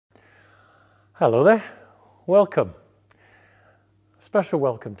Hello there, welcome. Special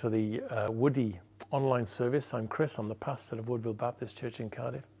welcome to the Woody online service. I'm Chris, I'm the pastor of Woodville Baptist Church in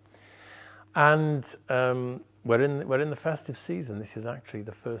Cardiff. And we're in the festive season. This is actually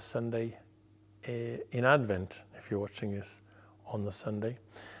the first Sunday in Advent, if you're watching this on the Sunday.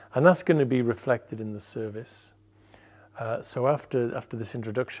 And that's going to be reflected in the service. So after this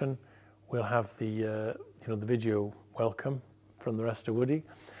introduction, we'll have the video welcome from the rest of Woody.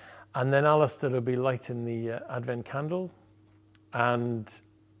 And then Alistair will be lighting the Advent candle and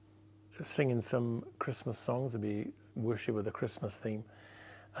singing some Christmas songs. It'll be worship with a Christmas theme.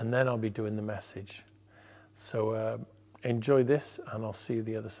 And then I'll be doing the message. So enjoy this, and I'll see you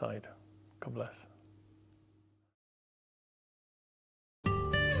the other side. God bless.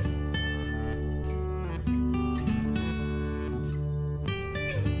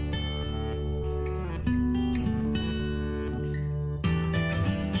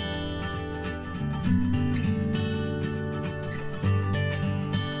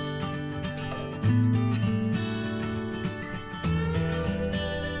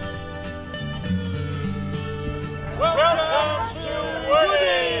 Welcome to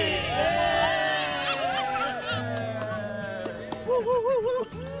Woody! Woo, woo, woo, woo.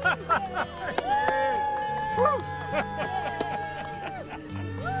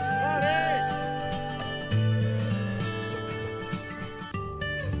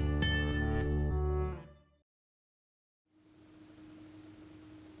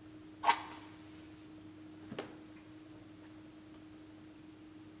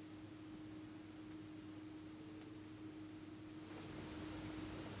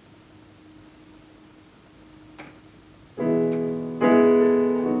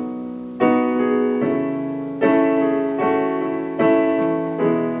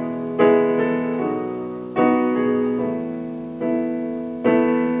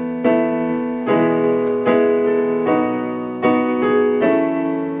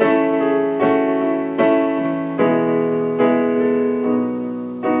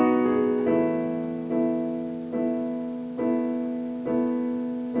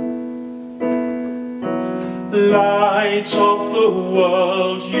 Light of the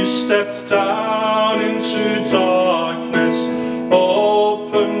world, you stepped down into darkness.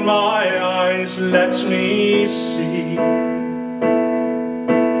 Open my eyes, let me see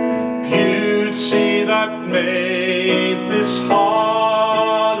beauty that made this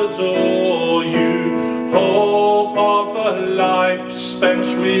heart adore you. Hope of a life spent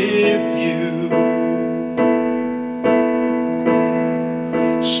with you.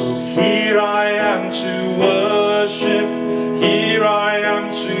 So here I am to worship, here I am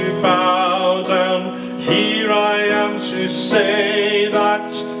to bow down, here I am to say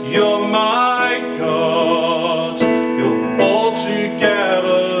that you're my God. You're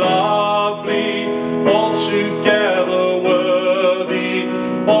altogether lovely, altogether worthy,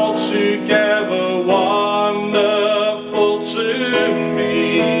 altogether wonderful to me.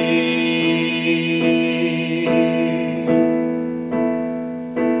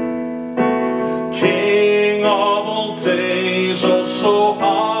 So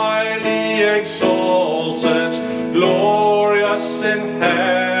highly exalted, glorious in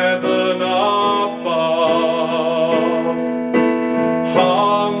heaven above.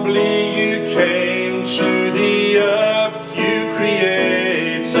 Humbly you came to the earth you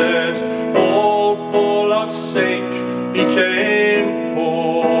created, all full of sake became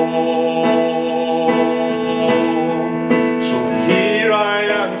poor. So here I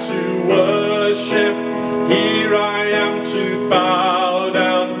am to worship, here I am to bow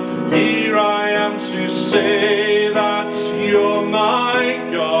down, here I am to say that you're my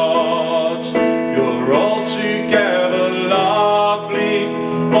God. You're altogether lovely,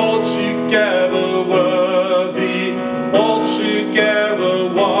 altogether worthy, altogether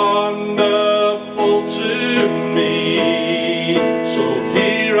wonderful to me. So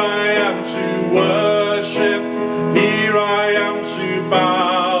here I am to worship, here I am to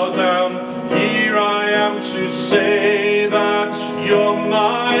bow down, here I am to say that you're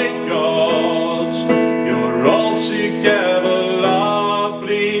my God. You're altogether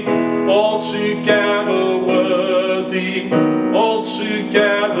lovely, altogether worthy,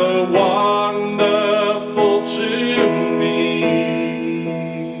 altogether wonderful to me.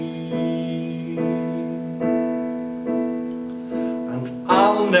 And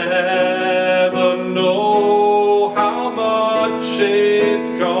I'll never know how much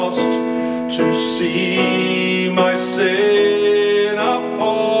it cost to see my sin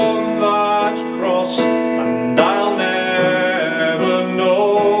upon that cross, and I'll never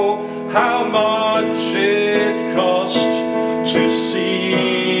know how much it cost to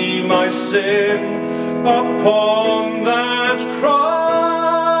see my sin sin upon that cross.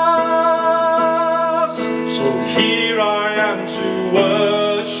 So here I am to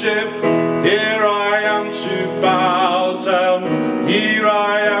worship, here I am to bow down, here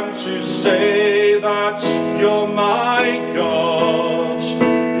I am to say that you're my God.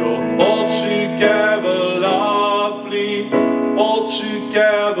 You're altogether lovely,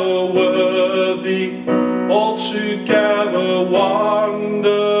 altogether worthy, altogether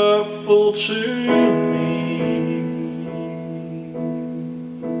wonderful to me.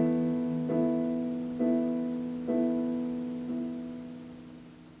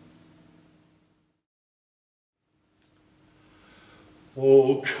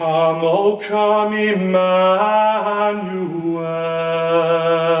 O come, Emmanuel,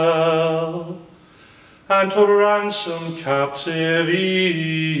 and ransom captive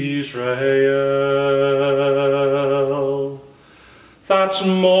Israel, that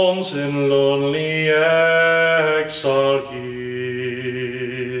mourns in lonely exile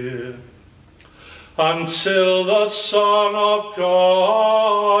here, until the Son of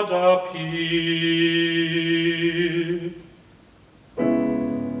God appear.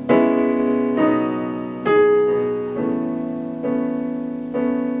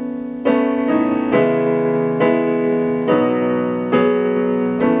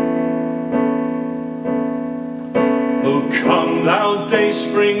 Come thou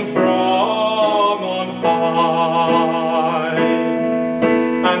dayspring from on high,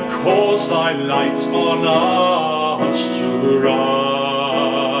 and cause thy light on us to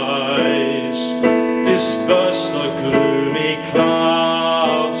rise. Disperse the gloomy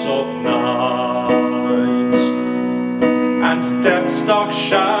clouds of night, and death's dark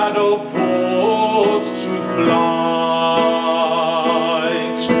shadow put to flight.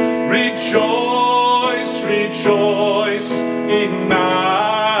 Rejoice, rejoice, Emmanuel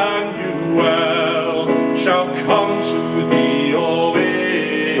shall come to thee, O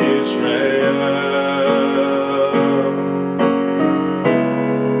Israel.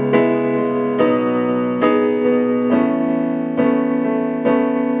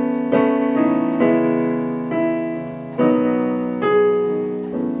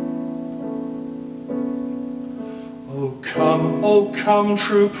 O come,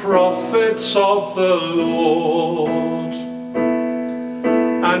 true prophets of the Lord,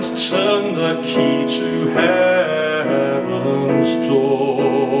 and turn the key to heaven's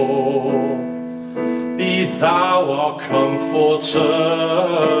door. Be thou our comforter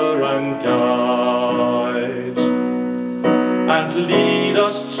and guide, and lead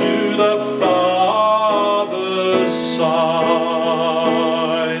us to the Father's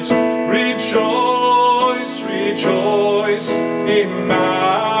side. Rejoice, rejoice, Emmanuel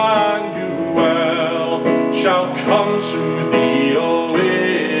shall come to thee, O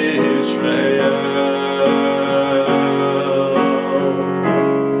Israel.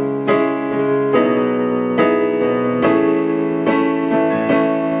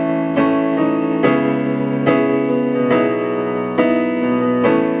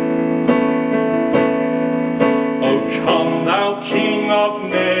 O come, thou King of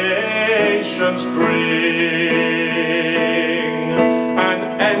nations, bring an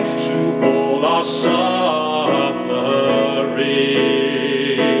end to all our suffering.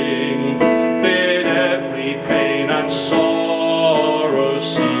 Bid every pain and sorrow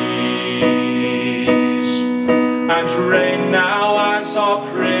cease, and reign now as our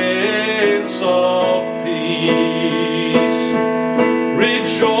Prince of Peace.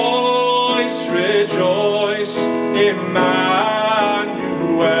 Rejoice, rejoice, Emmanuel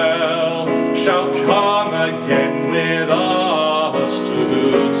shall come again with us to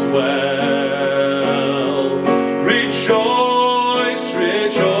dwell. Rejoice,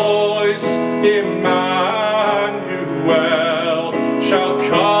 rejoice, Emmanuel shall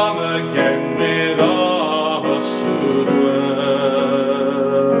come again with us to dwell.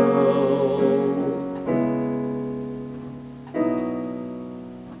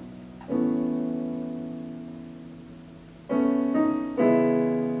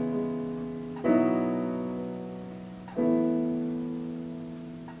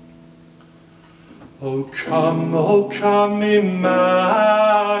 O come, Emmanuel,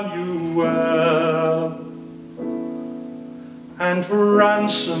 and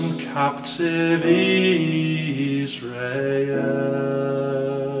ransom captive Israel.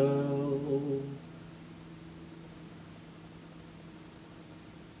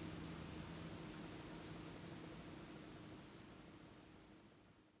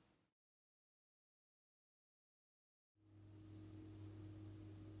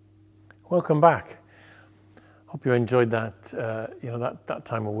 Welcome back. Hope you enjoyed that, that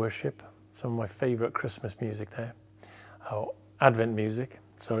time of worship. Some of my favourite Christmas music there. Oh, Advent music,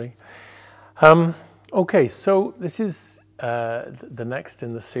 sorry. Okay, so this is the next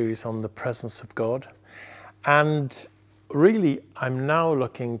in the series on the presence of God. And really, I'm now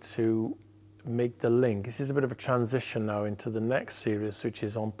looking to make the link. This is a bit of a transition now into the next series, which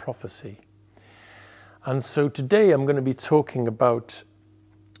is on prophecy. And so today I'm going to be talking about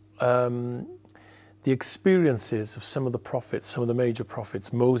the experiences of some of the prophets, some of the major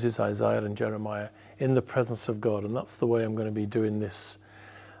prophets, Moses, Isaiah, and Jeremiah, in the presence of God. And that's the way I'm going to be doing this,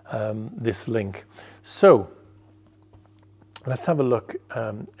 this link. So let's have a look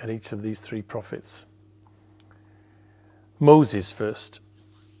at each of these three prophets. Moses first.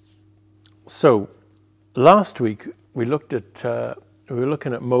 So last week we looked at we were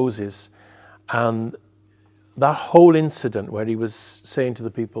looking at Moses and that whole incident where he was saying to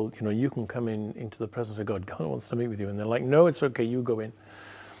the people, you know, you can come into the presence of God. God wants to meet with you. And they're like, no, it's okay, you go in.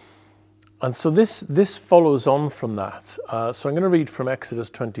 And so this follows on from that. So I'm going to read from Exodus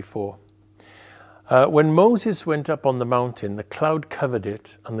 24. When Moses went up on the mountain, the cloud covered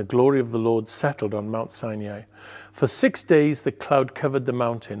it, and the glory of the Lord settled on Mount Sinai. For 6 days the cloud covered the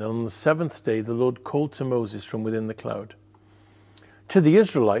mountain, and on the seventh day the Lord called to Moses from within the cloud. To the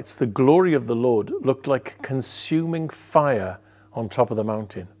Israelites, the glory of the Lord looked like consuming fire on top of the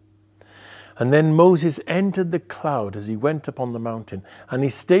mountain. And then Moses entered the cloud as he went up on the mountain, and he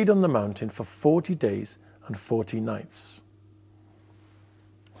stayed on the mountain for 40 days and 40 nights.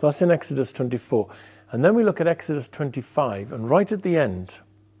 So that's in Exodus 24. And then we look at Exodus 25, and right at the end,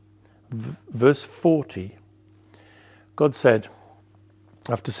 verse 40, God said,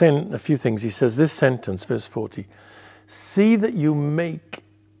 after saying a few things, he says this sentence, verse 40, see that you make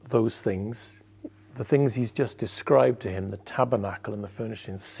those things, the things he's just described to him, the tabernacle and the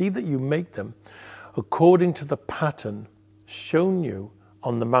furnishings, see that you make them according to the pattern shown you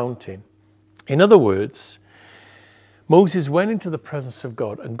on the mountain. In other words, Moses went into the presence of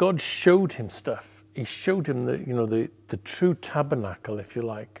God and God showed him stuff. He showed him the true tabernacle, if you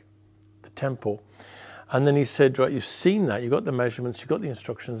like, the temple. And then he said, right, you've seen that, you've got the measurements, you've got the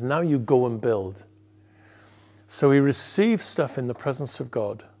instructions, now you go and build. So he received stuff in the presence of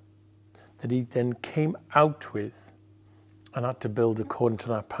God that he then came out with and had to build according to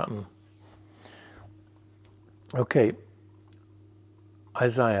that pattern. Okay,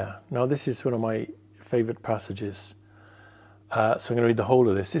 Isaiah. Now this is one of my favorite passages. So I'm going to read the whole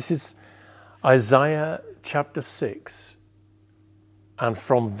of this. This is Isaiah chapter 6 and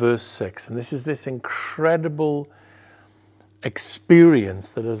from verse 6. And this is this incredible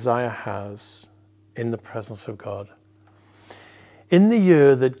experience that Isaiah has in the presence of God. In the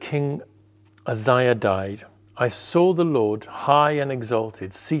year that King Uzziah died, I saw the Lord high and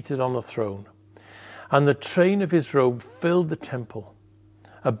exalted, seated on a throne, and the train of his robe filled the temple.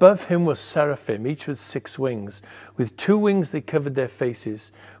 Above him were seraphim, each with 6 wings. With 2 wings they covered their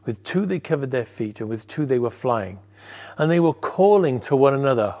faces, with 2 they covered their feet, and with 2 they were flying. And they were calling to one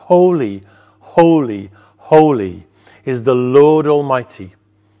another, holy, holy, holy is the Lord Almighty.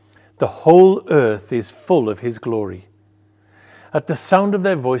 The whole earth is full of his glory. At the sound of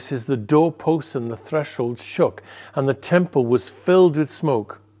their voices, the doorposts and the thresholds shook, and the temple was filled with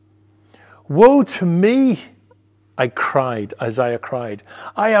smoke. Woe to me, Isaiah cried.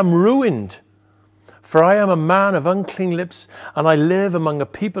 I am ruined, for I am a man of unclean lips, and I live among a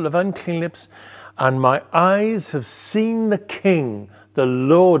people of unclean lips, and my eyes have seen the King, the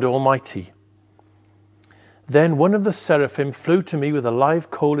Lord Almighty. Then one of the seraphim flew to me with a live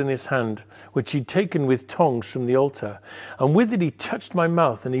coal in his hand, which he'd taken with tongs from the altar. And with it he touched my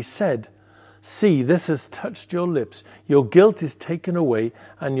mouth, and he said, see, this has touched your lips. Your guilt is taken away,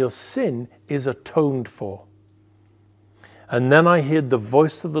 and your sin is atoned for. And then I heard the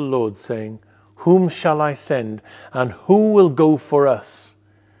voice of the Lord saying, whom shall I send, and who will go for us?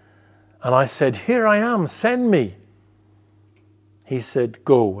 And I said, here I am, send me. He said,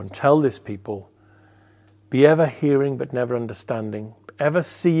 go and tell this people, be ever hearing but never understanding, ever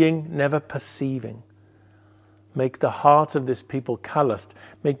seeing, never perceiving. Make the heart of this people calloused,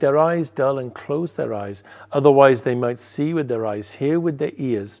 make their eyes dull and close their eyes, otherwise they might see with their eyes, hear with their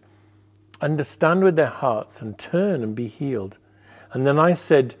ears, understand with their hearts, and turn and be healed. And then I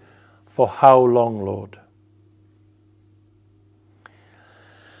said, for how long, Lord?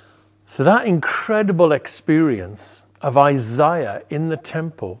 So that incredible experience of Isaiah in the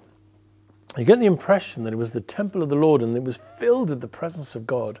temple, you get the impression that it was the temple of the Lord and it was filled with the presence of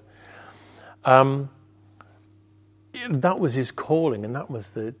God. That was his calling, and that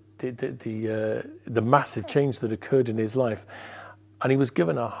was the massive change that occurred in his life. And he was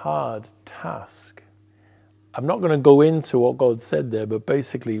given a hard task. I'm not going to go into what God said there, but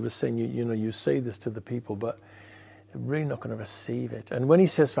basically he was saying, you say this to the people, but they're really not going to receive it. And when he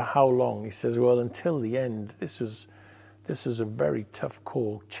says for how long, he says, well, until the end. This was a very tough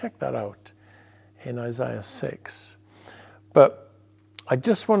call. Check that out in Isaiah 6. But I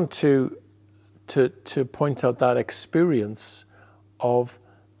just want to point out that experience of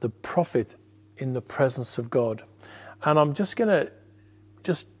the prophet in the presence of God. And I'm just going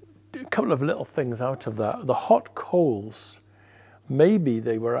to a couple of little things out of that. The hot coals, maybe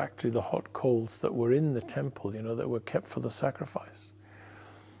they were actually the hot coals that were in the temple, that were kept for the sacrifice.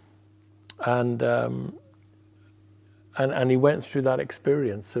 And he went through that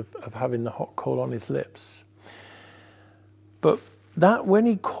experience of having the hot coal on his lips. But that when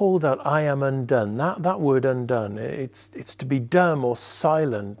he called out, I am undone, that word undone, it's to be dumb or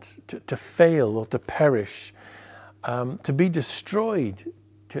silent, to fail or to perish, to be destroyed,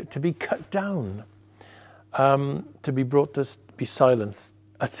 to be cut down, to be brought to be silenced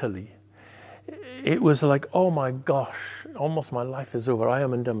utterly. It was like, oh my gosh, almost my life is over. I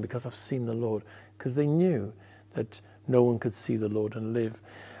am undone because I've seen the Lord. Because they knew that no one could see the Lord and live.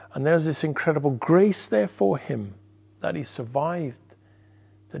 And there's this incredible grace there for him, that he survived,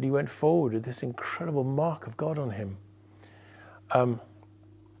 that he went forward with this incredible mark of God on him.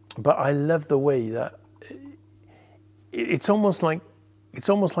 But I love the way that it's almost like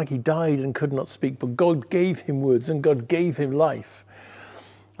he died and could not speak, but God gave him words and God gave him life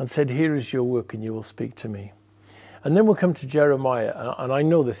and said, here is your work and you will speak to me. And then we'll come to Jeremiah. And I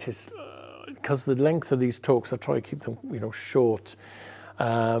know this is, because the length of these talks, I try to keep them, short.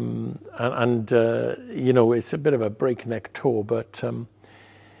 It's a bit of a breakneck tour, but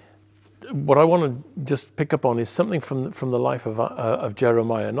what I want to just pick up on is something from the life of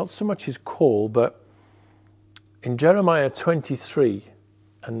Jeremiah. Not so much his call, but in Jeremiah 23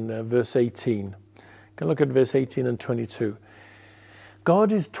 and verse 18, you can look at verse 18 and 22.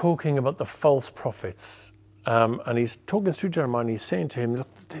 God is talking about the false prophets, and he's talking through Jeremiah, and he's saying to him, look,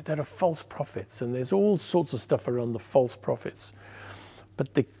 there are false prophets, and there's all sorts of stuff around the false prophets. But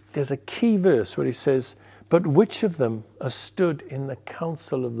there's a key verse where he says, but which of them has stood in the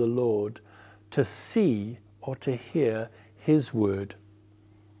counsel of the Lord to see or to hear his word?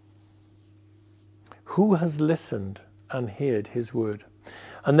 Who has listened and heard his word?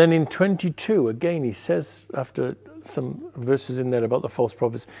 And then in 22, again, he says, after some verses in there about the false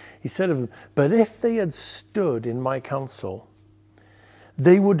prophets, he said of them, but if they had stood in my counsel,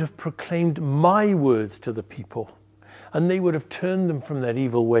 they would have proclaimed my words to the people, and they would have turned them from their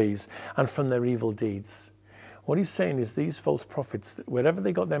evil ways and from their evil deeds. What he's saying is these false prophets, wherever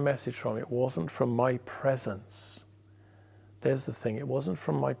they got their message from, it wasn't from my presence. There's the thing, it wasn't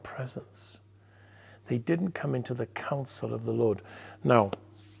from my presence. They didn't come into the counsel of the Lord. Now,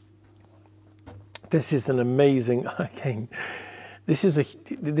 this is an amazing, again, this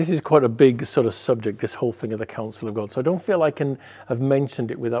is quite a big sort of subject, this whole thing of the counsel of God. So I don't feel I can have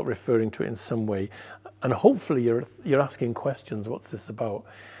mentioned it without referring to it in some way. And hopefully you're asking questions, what's this about?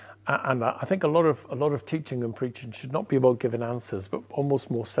 And I think a lot of teaching and preaching should not be about giving answers, but almost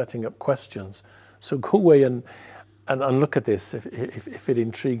more setting up questions. So go away and look at this if it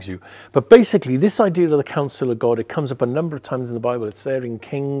intrigues you. But basically, this idea of the counsel of God, it comes up a number of times in the Bible. It's there in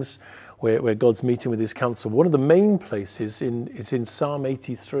Kings, where God's meeting with his counsel. One of the main places is in Psalm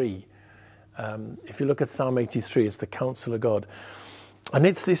 83. If you look at Psalm 83, it's the counsel of God. And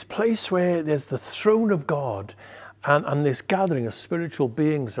it's this place where there's the throne of God and this gathering of spiritual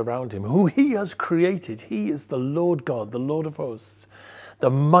beings around him, who he has created. He is the Lord God, the Lord of hosts, the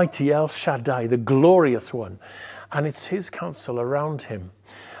mighty El Shaddai, the glorious one. And it's his counsel around him.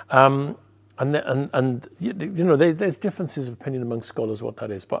 There's differences of opinion among scholars what that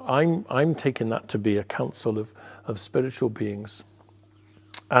is, but I'm taking that to be a council of spiritual beings.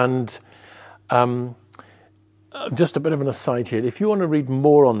 And just a bit of an aside here. If you want to read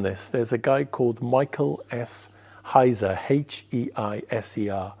more on this, there's a guy called Michael S. Heiser,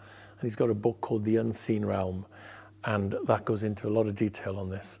 Heiser, and he's got a book called The Unseen Realm, and that goes into a lot of detail on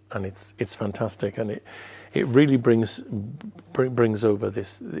this, and it's fantastic, and it really brings over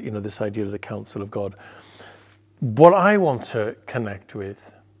this, this idea of the counsel of God. What I want to connect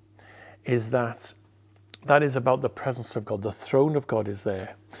with is that is about the presence of God. The throne of God is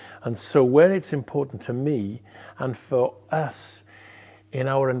there. And so where it's important to me and for us in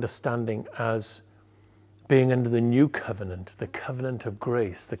our understanding as being under the new covenant, the covenant of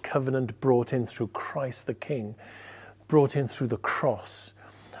grace, the covenant brought in through Christ the King, brought in through the cross,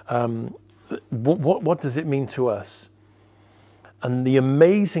 what does it mean to us? And the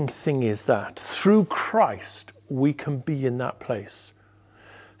amazing thing is that through Christ, we can be in that place.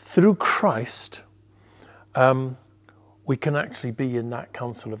 Through Christ, we can actually be in that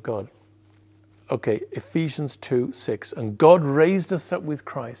counsel of God. Okay, Ephesians 2:6, and God raised us up with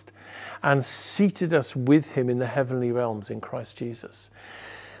Christ and seated us with him in the heavenly realms in Christ Jesus.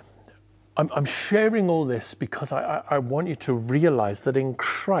 I'm sharing all this because I want you to realize that in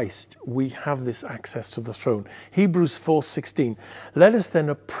Christ we have this access to the throne. Hebrews 4:16, let us then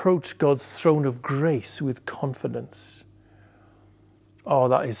approach God's throne of grace with confidence. Oh,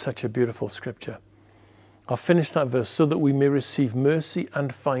 that is such a beautiful scripture. I'll finish that verse, so that we may receive mercy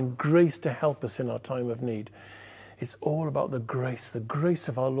and find grace to help us in our time of need. It's all about the grace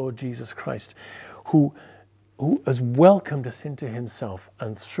of our Lord Jesus Christ, who has welcomed us into himself,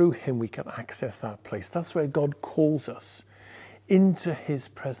 and through him we can access that place. That's where God calls us, into his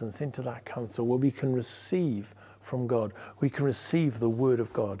presence, into that counsel, where we can receive from God. We can receive the word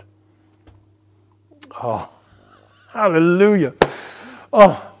of God. Oh, hallelujah.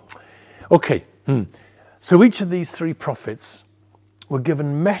 Oh, okay. So each of these three prophets were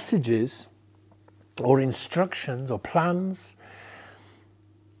given messages or instructions or plans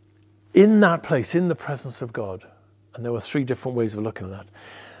in that place, in the presence of God. And there were three different ways of looking at that.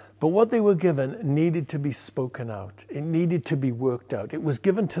 But what they were given needed to be spoken out. It needed to be worked out. It was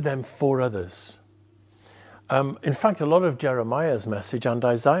given to them for others. In fact, a lot of Jeremiah's message and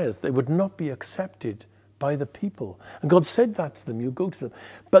Isaiah's, they would not be accepted by the people. And God said that to them, you go to them.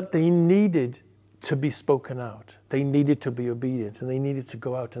 But they needed to be spoken out. They needed to be obedient, and they needed to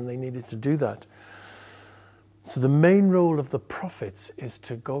go out, and they needed to do that. So the main role of the prophets is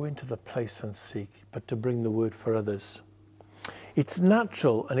to go into the place and seek, but to bring the word for others. It's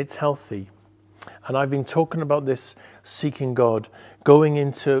natural and it's healthy. And I've been talking about this, seeking God, going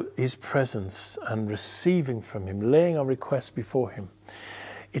into his presence and receiving from him, laying our requests before him.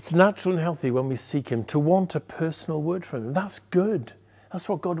 It's natural and healthy when we seek him to want a personal word from him. That's good. That's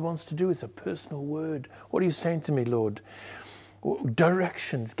what God wants to do, is a personal word. What are you saying to me, Lord?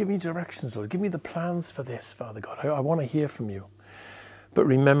 Directions. Give me directions, Lord. Give me the plans for this, Father God. I want to hear from you. But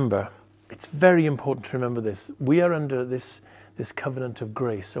remember, it's very important to remember this. We are under this covenant of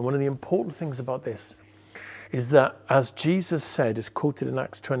grace. And one of the important things about this is that, as Jesus said, is quoted in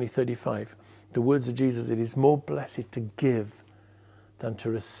Acts 20:35, the words of Jesus, it is more blessed to give than to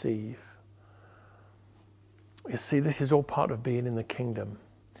receive. You see, this is all part of being in the kingdom.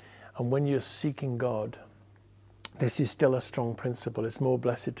 And when you're seeking God, this is still a strong principle. It's more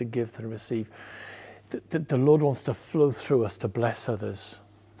blessed to give than receive. The Lord wants to flow through us to bless others.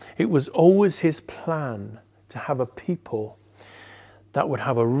 It was always his plan to have a people that would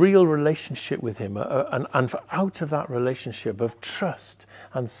have a real relationship with him, and out of that relationship of trust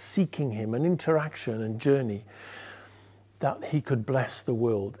and seeking him and interaction and journey, that he could bless the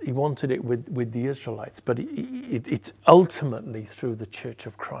world. He wanted it with the Israelites, but it's ultimately through the church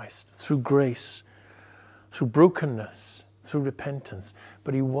of Christ, through grace, through brokenness, through repentance.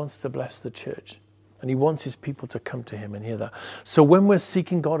 But he wants to bless the church, and he wants his people to come to him and hear that. So when we're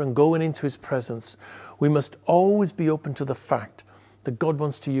seeking God and going into his presence, we must always be open to the fact that God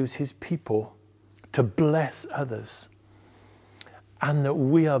wants to use his people to bless others, and that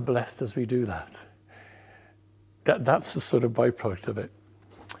we are blessed as we do that. That's the sort of byproduct of it.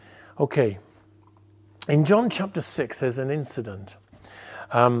 Okay, in John chapter 6, there's an incident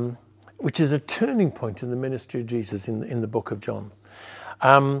which is a turning point in the ministry of Jesus in the book of John.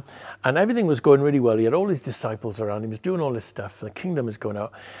 And everything was going really well. He had all his disciples around. He was doing all this stuff. The kingdom is going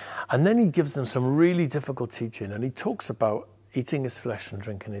out. And then he gives them some really difficult teaching. And he talks about eating his flesh and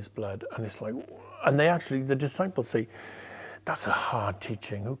drinking his blood. And it's like, and the disciples say, that's a hard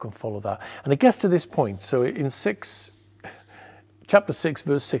teaching. Who can follow that? And it gets to this point. So in chapter 6,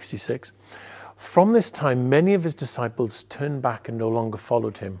 verse 66, from this time, many of his disciples turned back and no longer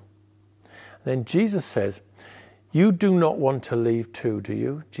followed him. Then Jesus says, you do not want to leave too, do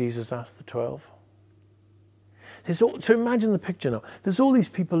you? Jesus asked the 12. So imagine the picture now. There's all these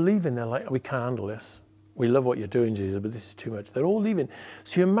people leaving. They're like, we can't handle this. We love what you're doing, Jesus, but this is too much. They're all leaving.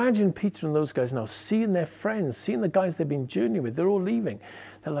 So you imagine Peter and those guys now seeing their friends, seeing the guys they've been journeying with. They're all leaving.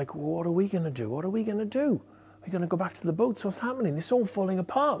 They're like, well, what are we going to do? What are we going to do? We're going to go back to the boats. What's happening? This is all falling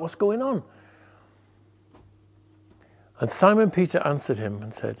apart. What's going on? And Simon Peter answered him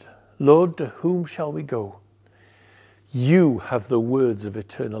and said, Lord, to whom shall we go? You have the words of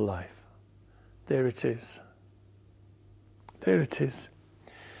eternal life. There it is. There it is.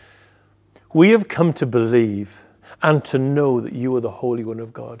 We have come to believe and to know that you are the Holy One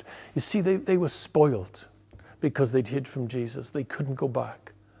of God. You see, they were spoiled because they'd hid from Jesus. They couldn't go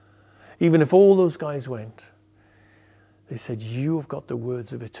back. Even if all those guys went, they said, you have got the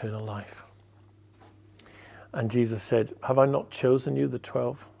words of eternal life. And Jesus said, have I not chosen you, the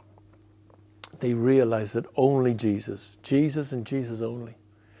 12? they realized that only Jesus and Jesus only,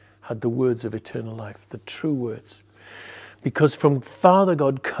 had the words of eternal life, the true words. Because from Father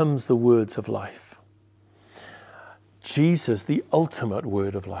God comes the words of life. Jesus, the ultimate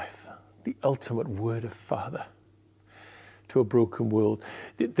word of life, the ultimate word of Father to a broken world,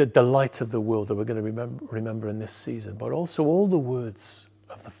 the light of the world that we're going to remember in this season, but also all the words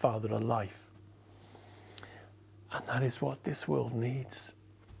of the Father are life. And that is what this world needs.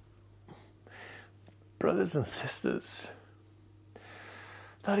 Brothers and sisters,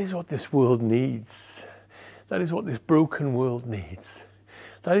 that is what this world needs. That is what this broken world needs.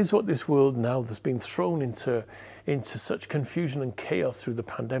 That is what this world now that's been thrown into such confusion and chaos through the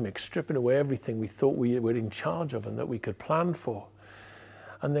pandemic, stripping away everything we thought we were in charge of and that we could plan for.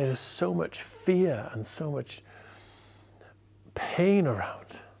 And there is so much fear and so much pain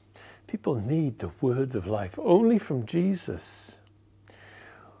around. People need the words of life only from Jesus.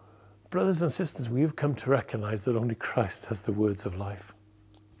 Brothers and sisters, we have come to recognize that only Christ has the words of life.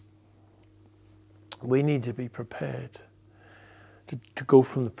 We need to be prepared to go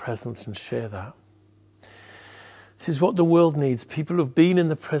from the presence and share that. This is what the world needs. People who've been in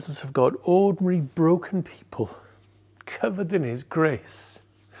the presence of God, ordinary broken people, covered in his grace,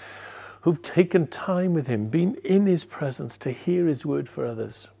 who've taken time with him, been in his presence to hear his word for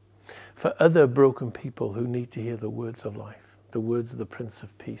others, for other broken people who need to hear the words of life, the words of the Prince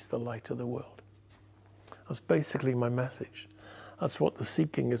of Peace, the light of the world. That's basically my message. That's what the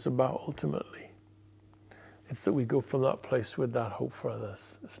seeking is about ultimately. It's that we go from that place with that hope for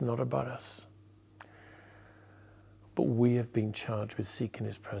others. It's not about us. But we have been charged with seeking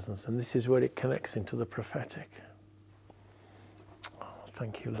his presence. And this is where it connects into the prophetic. Oh,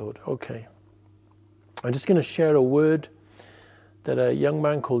 thank you, Lord. Okay. I'm just going to share a word that a young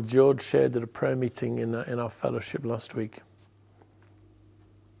man called George shared at a prayer meeting in our fellowship last week.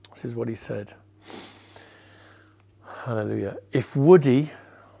 This is what he said. Hallelujah. If Woody,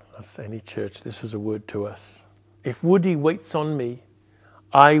 that's any church, this was a word to us. If Woody waits on me,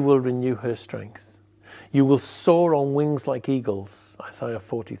 I will renew her strength. You will soar on wings like eagles, Isaiah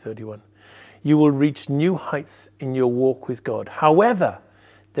 40:31. You will reach new heights in your walk with God. However,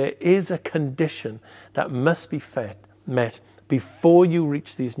 there is a condition that must be met before you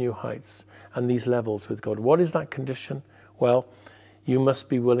reach these new heights and these levels with God. What is that condition? Well, you must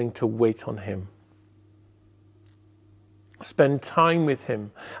be willing to wait on him. Spend time with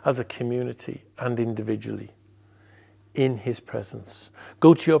him as a community and individually in his presence.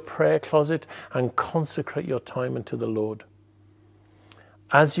 Go to your prayer closet and consecrate your time unto the Lord.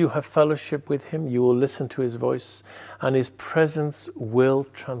 As you have fellowship with him, you will listen to his voice, and his presence will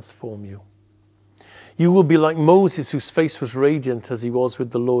transform you. You will be like Moses, whose face was radiant as he was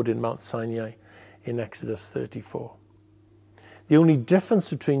with the Lord in Mount Sinai in Exodus 34. The only difference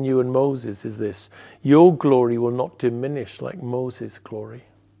between you and Moses is this: your glory will not diminish like Moses' glory.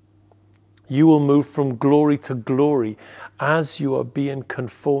 You will move from glory to glory as you are being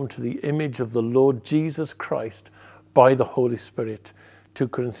conformed to the image of the Lord Jesus Christ by the Holy Spirit, 2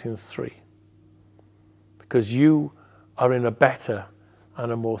 Corinthians 3. Because you are in a better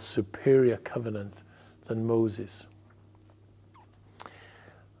and a more superior covenant than Moses.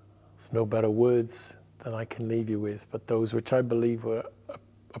 There's no better words than I can leave you with, but those which I believe were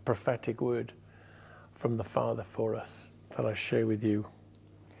a prophetic word from the Father for us that I share with you.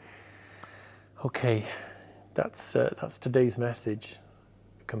 Okay, that's today's message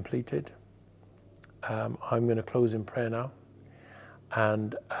completed. I'm going to close in prayer now,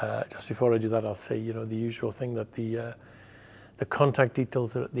 and just before I do that, I'll say, the usual thing, that the contact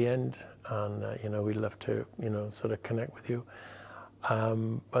details are at the end, and we'd love to sort of connect with you.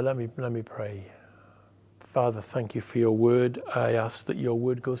 But let me pray. Father, thank you for your word. I ask that your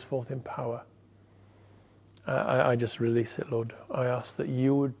word goes forth in power. I just release it, Lord. I ask that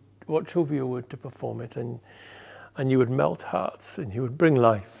you would watch over your word to perform it, and you would melt hearts, and you would bring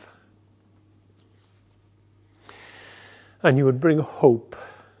life, and you would bring hope,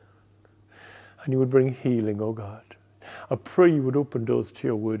 and you would bring healing, oh God. I pray you would open doors to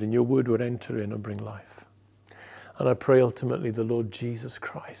your word, and your word would enter in and bring life. And I pray ultimately the Lord Jesus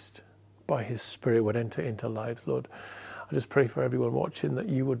Christ, by his Spirit, would enter into lives, Lord. I just pray for everyone watching that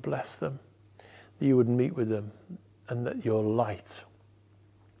you would bless them, that you would meet with them, and that your light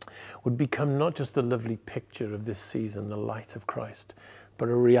would become not just a lovely picture of this season, the light of Christ, but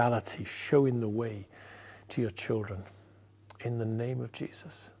a reality showing the way to your children. In the name of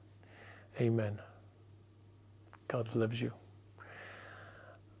Jesus, amen. God loves you.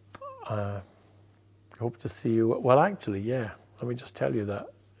 I hope to see you. Well, actually, yeah, let me just tell you that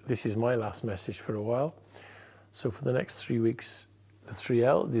this is my last message for a while. So for the next 3 weeks, the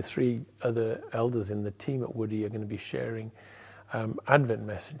three other elders in the team at Woody are going to be sharing Advent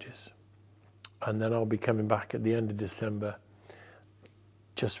messages. And then I'll be coming back at the end of December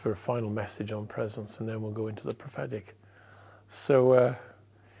just for a final message on presence, and then we'll go into the prophetic. So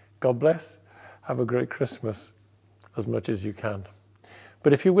God bless. Have a great Christmas as much as you can.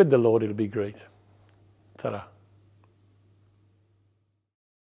 But if you're with the Lord, it'll be great. Ta-ra.